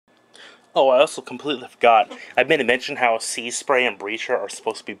Oh, I also completely forgot. I made a mention how Sea Spray and Breacher are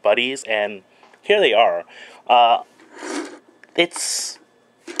supposed to be buddies, and here they are. Uh, it's...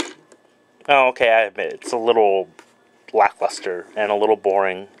 Oh, okay, I admit, it's a little lackluster, and a little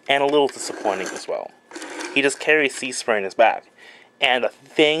boring, and a little disappointing as well. He just carries Sea Spray in his back. And the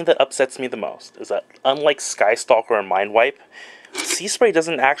thing that upsets me the most is that, unlike Skystalker and Mindwipe, Sea Spray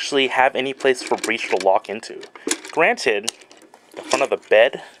doesn't actually have any place for Breacher to lock into. Granted, the front of the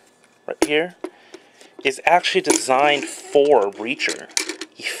bed, right here, is actually designed for Breacher.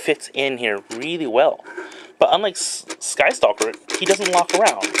 He fits in here really well. But unlike Skystalker, he doesn't lock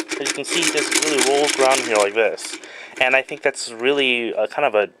around. As you can see, he just really rolls around here like this. And I think that's really kind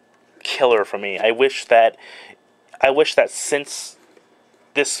of a killer for me. I wish that since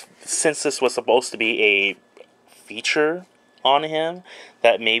this was supposed to be a feature on him,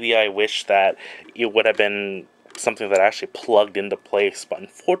 that maybe I wish that it would have been something that actually plugged into place, but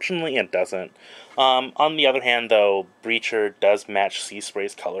unfortunately it doesn't. On the other hand, though, Breacher does match Sea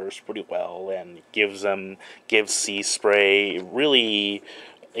Spray's colors pretty well, and gives Sea Spray really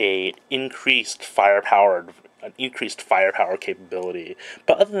an increased firepower capability.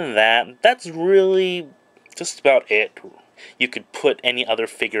 But other than that, that's really just about it. You could put any other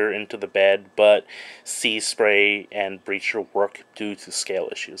figure into the bed, but Sea Spray and Breacher work due to scale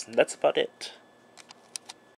issues, and that's about it.